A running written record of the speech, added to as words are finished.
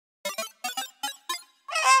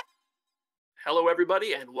Hello,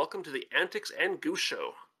 everybody, and welcome to the Antics and Goose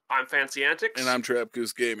Show. I'm Fancy And Antics. I'm Trap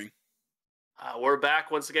Goose Gaming. We're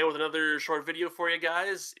back once again with another short video for you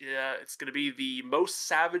guys. It's going to be the most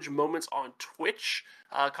savage moments on Twitch,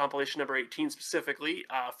 compilation number 18 specifically,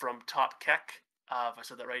 from Top Keck, if I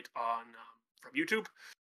said that right, on from YouTube.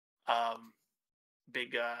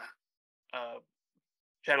 Big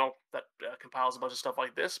channel that compiles a bunch of stuff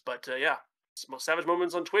like this. But yeah, it's most savage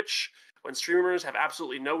moments on Twitch when streamers have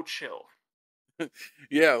absolutely no chill.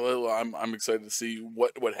 Yeah, well, I'm excited to see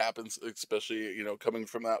what happens, especially coming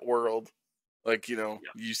from that world. Like Yeah.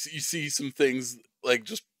 you see some things like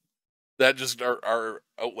just are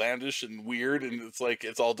outlandish and weird, and it's like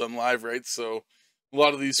it's all done live, right? So a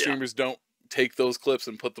lot of these Yeah. streamers don't take those clips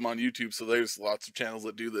and put them on YouTube. So there's lots of channels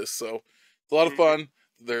that do this. So it's a lot of Mm-hmm. fun.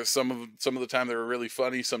 There's some of the time they're really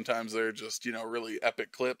funny. Sometimes they're just really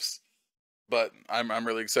epic clips. But I'm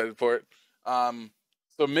really excited for it.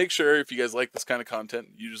 So make sure if you guys like this kind of content,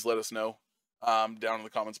 you just let us know down in the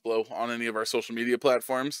comments below on any of our social media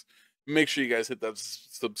platforms. Make sure you guys hit that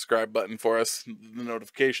subscribe button for us, the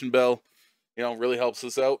notification bell. Really helps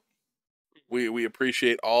us out. We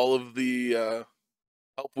appreciate all of the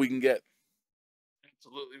help we can get.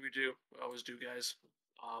 Absolutely, we do. We always do, guys.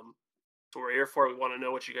 So we're here for. We want to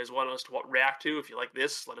know what you guys want us to react to. If you like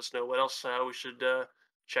this, let us know what else we should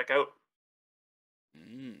check out.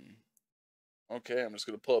 Okay, I'm just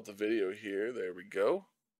going to pull up the video here. There we go.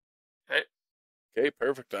 Okay. Okay,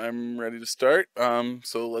 perfect. I'm ready to start.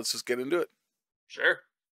 So let's just get into it. Sure.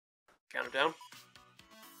 Count it down.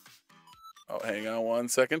 Oh, hang on 1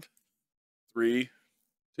 second. 3,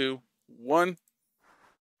 2, 1.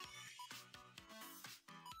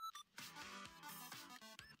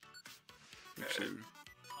 Okay.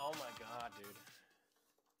 Oh my god, dude.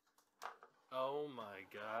 Oh my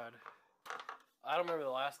god. I don't remember the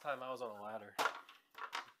last time I was on a ladder.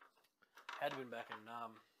 Had to been back in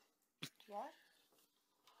Nam. What?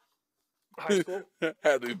 High school.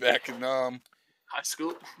 Had to be back in High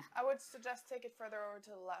school. I would suggest take it further over to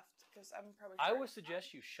the left, because I'm probably I sure. would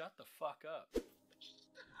suggest you shut the fuck up.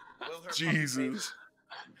 Jesus.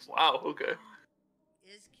 Wow. Okay.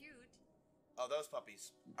 Is cute. Oh, those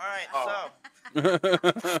puppies. All right, Oh.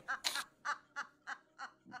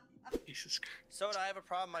 Jesus Christ. so I have a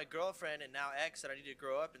problem. My girlfriend and now ex said I need to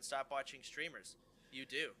grow up and stop watching streamers. You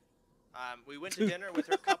do. We went to dinner with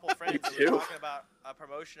her couple friends and we were talking about a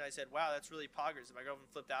promotion. I said, wow, that's really poggers. And my girlfriend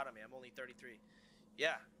flipped out on me. I'm only 33.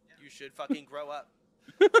 Yeah, you should fucking grow up.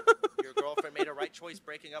 Your girlfriend made a right choice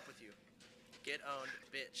breaking up with you. Get owned,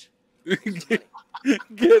 bitch.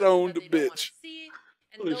 Get owned, That they don't wanna bitch. see,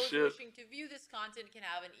 and Holy those shit. wishing to view this content can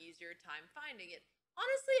have an easier time finding it.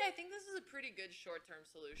 Honestly, I think this is a pretty good short-term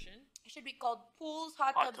solution. It should be called pools,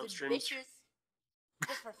 hot Hot tubs, tub and streams. bitches.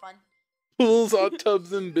 Just for fun. Pools, hot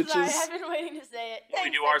tubs, and Sorry, bitches. I've been waiting to say it. When we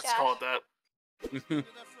Thanks, do ours, Cash. call it that.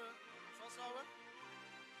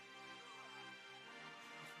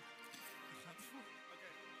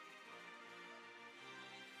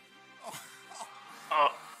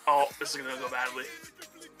 Oh, this is gonna go badly.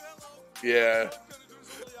 Yeah.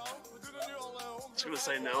 Just gonna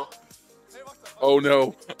say no. Oh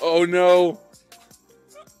no. Oh no.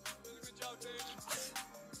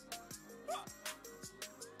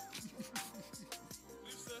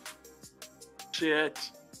 Shit.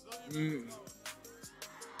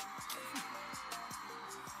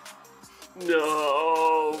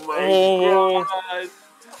 No, my Oh. God.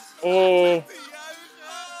 Oh.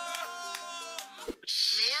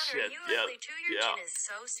 Shit. you Yeah. ugly too? Your Yeah. chin is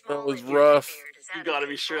so small. That was and your rough. beard is You out gotta of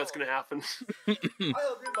be sure that's control. gonna happen. I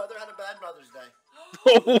hope your mother had a bad Mother's Day.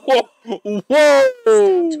 Whoa.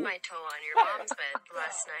 Stubbed my toe on your mom's bed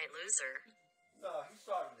last night, loser. No, he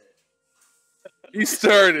started it. He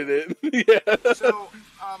started it. Yeah. So,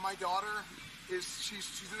 my daughter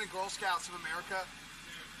she's in the Girl Scouts of America.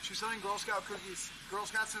 She's selling Girl Scout cookies. Girl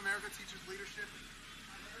Scouts of America teaches leadership.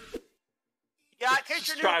 Yeah, in case Just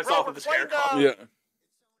you're new, tries bro, off we're with his playing haircut. Yeah.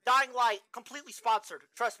 Dying Light, completely sponsored.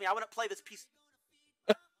 Trust me, I wouldn't play this piece.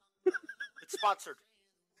 It's sponsored.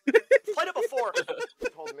 Played it before.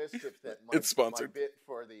 Told Mischief that It's sponsored. my bit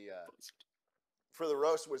for the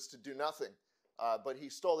roast was to do nothing, but he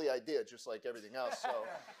stole the idea just like everything else. So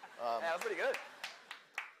Yeah, that was pretty good.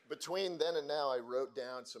 between then and now, I wrote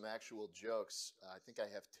down some actual jokes. I think I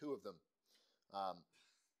have 2 of them.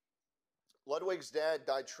 Ludwig's dad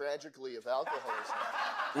died tragically of alcoholism.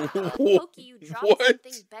 Pokey, you drop What?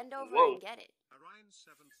 something, bend over Whoa. and get it.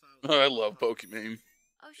 I love Pokemon.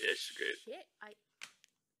 Oh, Yeah, she's great. shit.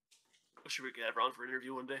 Should we get her on for an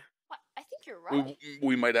interview one day? What? I think you're right.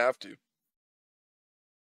 We might have to.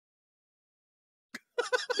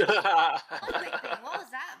 What was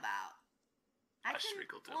that about? she's pretty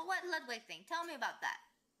cool too. Well, what Ludwig thing? Tell me about that.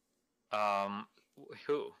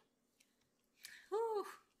 Who? Ooh.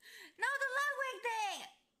 No, the Ludwig thing!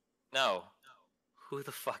 No. Who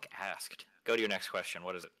the fuck asked? Go to your next question.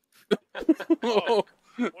 What is it? Oh,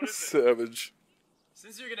 What is it? savage.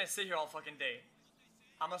 Since you're gonna sit here all fucking day,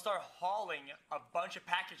 I'm gonna start hauling a bunch of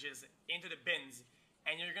packages into the bins,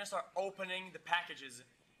 and you're gonna start opening the packages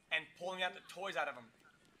and pulling out the toys out of them.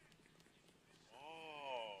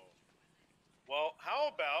 Oh. Well, how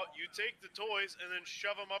about you take the toys and then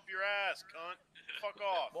shove them up your ass, cunt? Fuck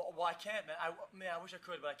off. Well, I can't, man. I wish I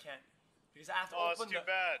could, but I can't. Because I have to Oh, that's open too the...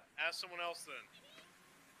 bad. Ask someone else then.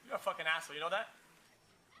 You're a fucking asshole, you know that?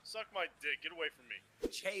 Suck my dick. Get away from me.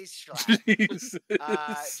 Jesus.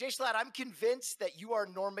 Jay Schlatt, I'm convinced that you are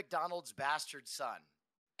Norm Macdonald's bastard son.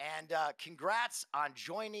 And congrats on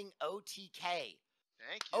joining OTK.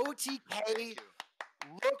 Thank you. OTK Thank you.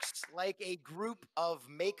 looks like a group of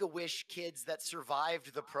Make-A-Wish kids that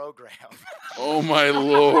survived the program. Oh my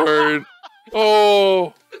lord.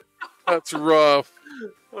 Oh, that's rough.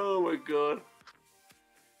 Oh my god.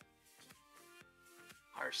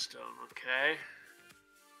 Hearthstone, okay.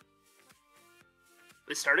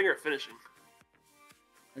 They starting or finishing?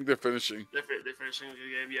 I think they're finishing. They're finishing the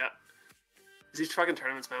game, yeah. These fucking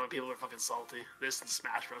tournaments, man, when people are fucking salty. This and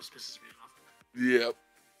Smash Bros. Pisses me off. Yep.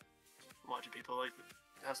 Watching people like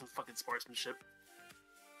have some fucking sportsmanship.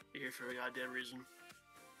 You're here for a goddamn reason.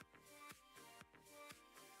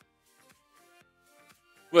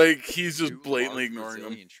 Like, he's just Two blatantly large ignoring them.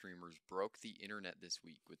 Brazilian streamers broke the internet this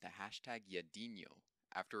week with the hashtag Yadinho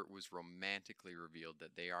after it was romantically revealed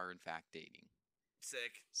that they are in fact dating.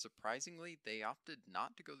 Sick. Surprisingly, they opted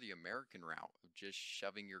not to go the American route of just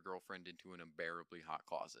shoving your girlfriend into an unbearably hot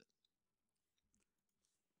closet.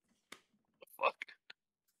 The fuck?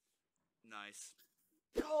 Nice.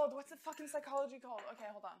 Called, what's the fucking psychology called? Okay,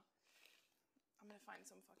 hold on. I'm gonna find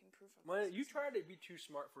some fucking proof of Well, this. you try to be too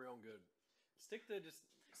smart for your own good. Stick to just.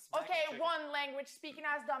 Okay, one language speaking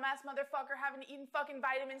ass dumbass motherfucker, haven't eaten fucking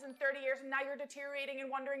vitamins in 30 years, and now you're deteriorating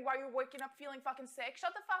and wondering why you're waking up feeling fucking sick.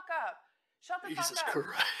 Shut the fuck up. Shut the Jesus fuck up.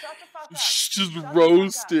 Christ. Shut the fuck up. Just Shut the fuck up.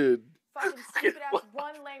 roasted. Fucking stupid ass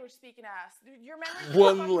one language speaking ass. Dude, your memory is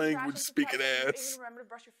One fucking language trash and speaking pathetic. You ass. didn't even remember to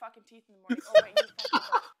brush your fucking teeth in the morning. Oh wait, you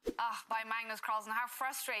fucking By Magnus Carlsen. How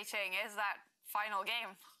frustrating is that final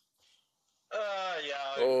game? Yeah,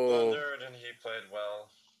 I Oh. blundered and he played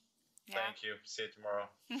well. Yeah. Thank you. See you tomorrow.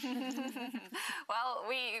 Well,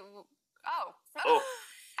 we. Oh. Oh.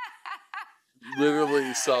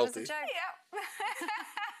 Literally salty. Yep.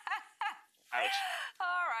 Ouch.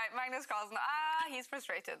 All right, Magnus Carlsen. He's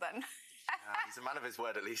frustrated then. He's a man of his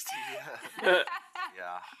word, at least.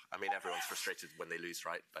 Yeah, I mean, everyone's frustrated when they lose,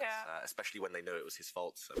 right? But especially when they know it was his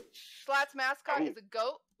fault. So. Schlatt's mascot is a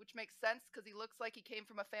goat, which makes sense because he looks like he came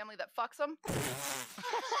from a family that fucks him.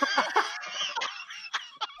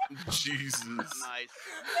 Jesus.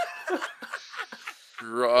 Nice.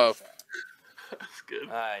 Rough. That's good.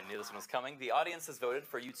 I knew this one was coming. The audience has voted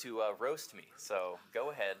for you to roast me, so go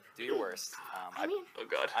ahead, do your worst. Oh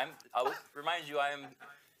god. I'll remind you, I'm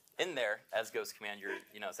in there as Ghost Command. You're,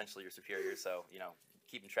 essentially your superior, so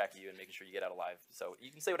keeping track of you and making sure you get out alive. So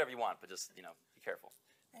you can say whatever you want, but just be careful.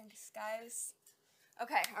 Thanks, guys.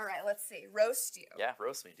 Okay, all right. Let's see. Roast you. Yeah,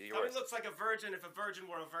 roast me. Do your Tommy worst. looks like a virgin if a virgin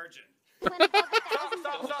were a virgin.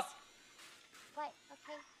 Stop. What?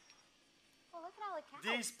 Okay. Oh, look at all the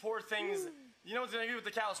cows. These poor things. You know what they're gonna do with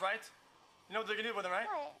the cows, right? You know what they're gonna do with them, right?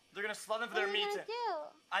 What? They're gonna sell them for What their are you meat. gonna do?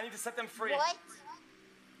 I need to set them free. What?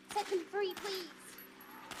 Set them free, please.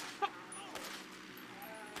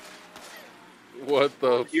 What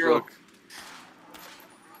the fuck?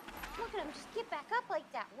 Look at him just get back up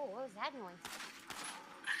like that. Whoa, what was that noise?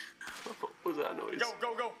 What was that noise?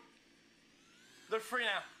 Go. They're free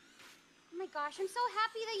now. Oh my gosh, I'm so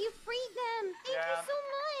happy that you freed them. Thank you so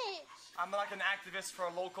much. I'm like an activist for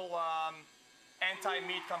a local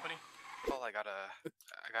anti-meat company. Well, I gotta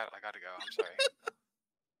go. I'm sorry.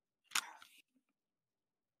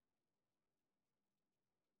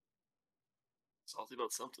 Salty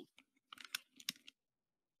about something.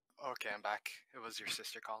 Okay, I'm back. It was your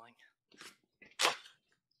sister calling.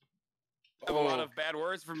 I have a lot of bad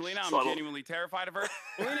words for Melina. I'm Subtle. genuinely terrified of her.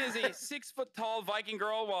 Melina is a 6-foot-tall Viking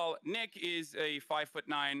girl, while Nick is a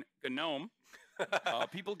 5'9" gnome.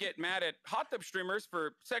 People get mad at hot tub streamers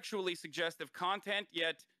for sexually suggestive content,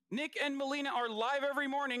 yet Nick and Melina are live every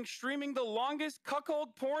morning streaming the longest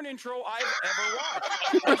cuckold porn intro I've ever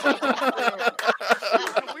watched.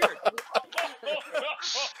 Weird.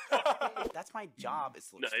 That's my job, is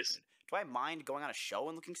to look Nice. stupid. Do I mind going on a show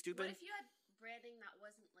and looking stupid? What if you had branding that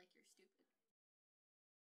wasn't like you're stupid?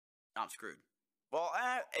 I'm screwed. Well,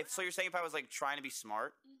 if so, you're saying if I was like trying to be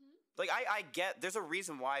smart, like I get there's a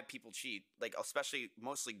reason why people cheat, like especially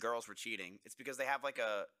mostly girls were cheating. It's because they have like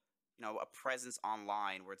a, you know, a presence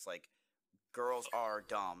online where it's like girls are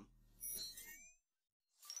dumb.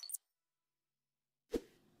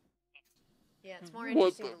 Yeah, it's more What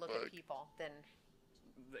interesting the to look fuck? at people than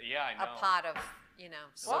Yeah, I know. a pot of, you know.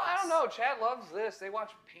 Well, I sauce. don't know. Chad loves this. They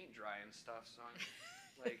watch paint dry and stuff, so I'm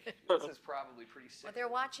like, this is probably pretty sick. Well, they're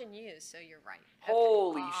watching you, so you're right.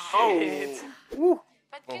 Holy Oh. shit!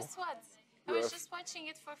 But guess what? I was just watching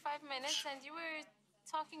it for 5 minutes, and you were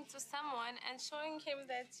talking to someone and showing him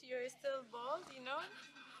that you're still bald, you know,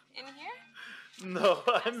 in here. No,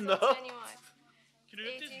 I'm not. 21. Can you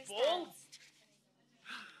get 18 this ball? stands.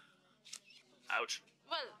 Ouch.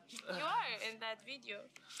 Well, you are in that video.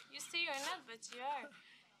 You say you're not, but you are.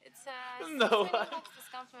 It's No, 20 bucks this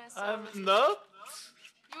compliment. So I'm not.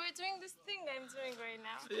 You were doing this thing I'm doing right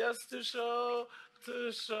now. Just to show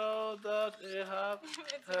that I have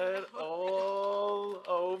It's hair enough. all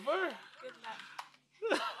over. Good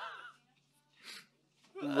luck.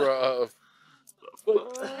 Rough. No,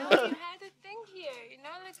 you had a thing here. You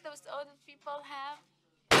know, like those old people have.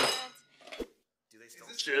 But Do they still?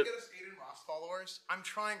 Is this gonna get us Aiden Ross followers? I'm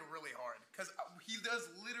trying really hard because he does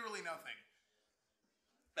literally nothing.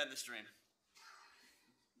 End the stream.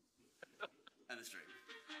 End the stream.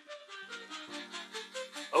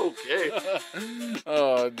 Okay.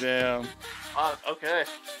 Oh damn. Okay.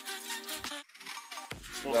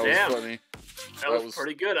 Well, That damn. was funny. That was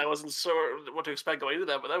pretty good. I wasn't sure what to expect going into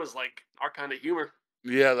that, but that was like our kind of humor.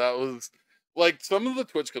 Yeah, that was like some of the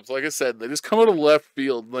Twitch clips. Like I said, they just come out of left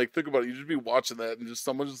field. Like think about it, you just be watching that, and just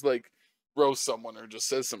someone just like roasts someone or just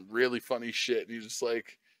says some really funny shit, and you just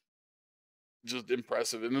like just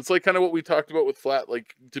impressive. And it's like kind of what we talked about with Flat.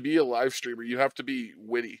 Like to be a live streamer, you have to be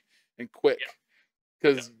witty and quick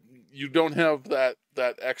because you don't have that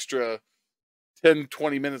extra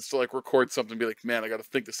 10-20 minutes to like record something and be like, man, I got to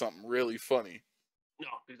think of something really funny. No,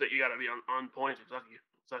 you got to be on point. Exactly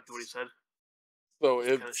what he said. So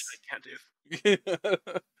That's the kind of shit I can't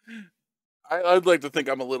do. I'd like to think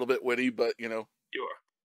I'm a little bit witty, but you know, You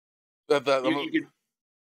are. you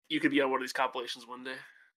You could be on one of these compilations one day.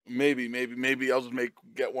 maybe I'll just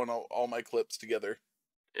get all my clips together.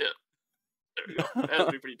 Yeah, there you go.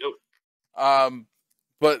 That'd be pretty dope.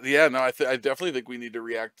 But yeah, no, I definitely think we need to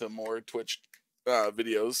react to more Twitch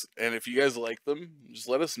videos, and if you guys like them, just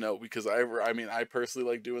let us know because I mean I personally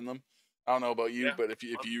like doing them. I don't know about you, but if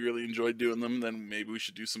you really enjoyed doing them, then maybe we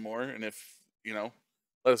should do some more. And if you know,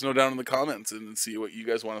 let us know down in the comments and see what you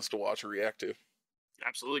guys want us to watch or react to.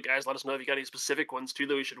 Absolutely, guys. Let us know if you got any specific ones too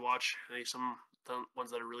that we should watch. Maybe some the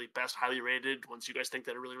ones that are really best, highly rated. Ones you guys think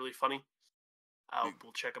that are really, really funny.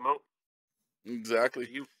 We'll check them out. Exactly.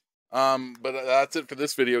 But that's it for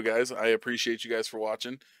this video, guys. I appreciate you guys for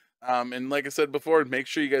watching. And like I said before, make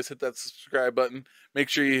sure you guys hit that subscribe button. Make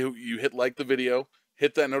sure you hit like the video.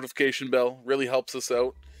 Hit that notification bell. Really helps us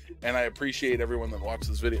out. And I appreciate everyone that watched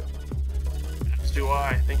this video. As do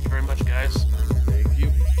I. Thank you very much, guys.